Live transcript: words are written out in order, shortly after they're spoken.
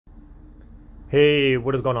Hey,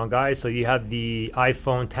 what is going on, guys? So you have the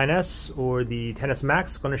iPhone XS or the XS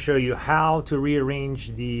Max. Going to show you how to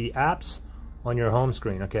rearrange the apps on your home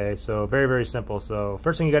screen. Okay, so very simple. So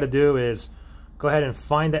first thing you got to do is go ahead and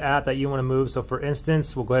find the app that you want to move. So for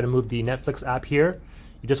instance, we'll go ahead and move the Netflix app here.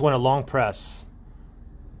 You just want to long press.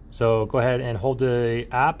 So go ahead and hold the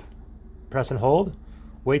app, press and hold.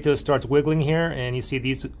 Wait till it starts wiggling here, and you see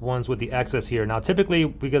these ones with the X's here. Now typically,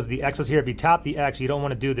 because the X is here, if you tap the X, you don't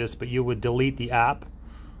want to do this, but you would delete the app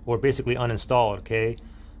or basically uninstall it, okay?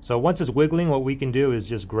 So once it's wiggling, what we can do is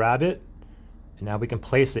just grab it, and now we can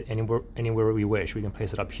place it anywhere we wish. We can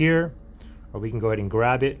place it up here, or we can go ahead and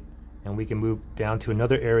grab it, and we can move down to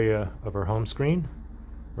another area of our home screen,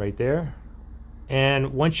 right there.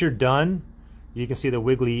 And once you're done, you can see the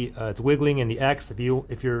wiggly, it's wiggling in the X. If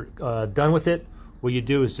you're done with it, what you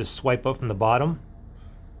do is just swipe up from the bottom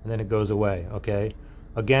and then it goes away, okay?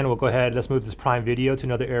 Again, we'll go ahead, let's move this Prime Video to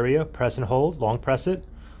another area, press and hold, long press it,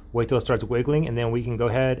 wait till it starts wiggling, and then we can go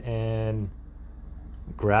ahead and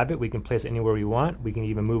grab it. We can place it anywhere we want. We can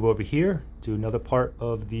even move over here to another part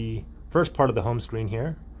of the first part of the home screen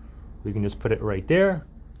here. We can just put it right there.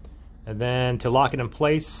 And then to lock it in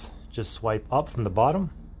place, just swipe up from the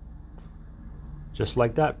bottom. Just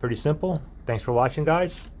like that, pretty simple. Thanks for watching,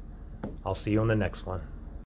 guys. I'll see you on the next one.